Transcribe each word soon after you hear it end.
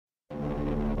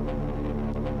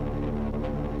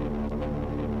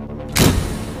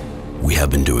have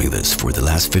been doing this for the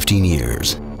last 15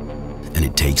 years, and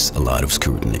it takes a lot of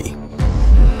scrutiny.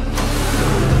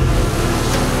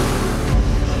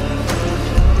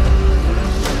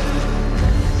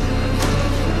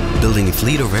 Building a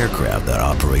fleet of aircraft that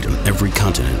operate on every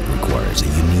continent requires a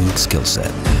unique skill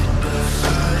set.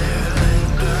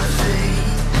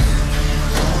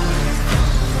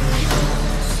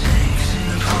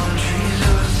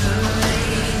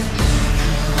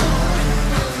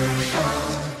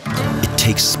 It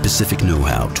takes specific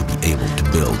know-how to be able to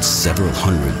build several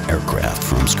hundred aircraft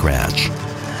from scratch.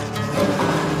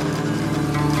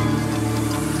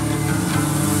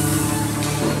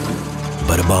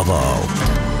 But above all,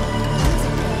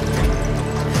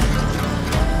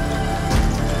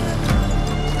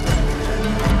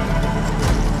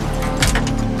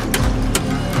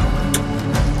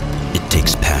 it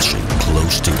takes passion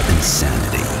close to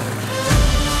insanity.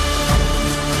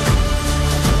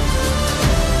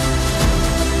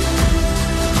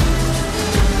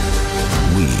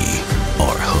 We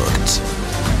are hooked,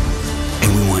 and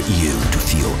we want you to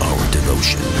feel our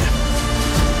devotion.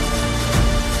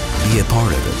 Be a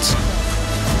part of it.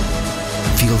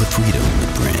 Feel the freedom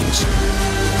it brings.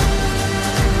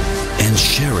 And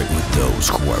share it with those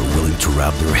who are willing to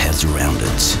wrap their heads around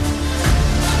it.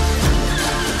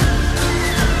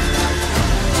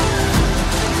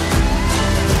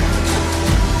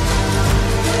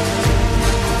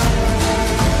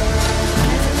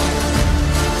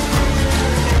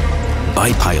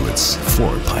 By pilots,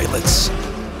 for pilots.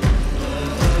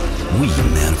 We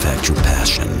manufacture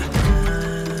passion,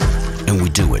 and we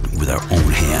do it with our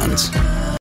own hands.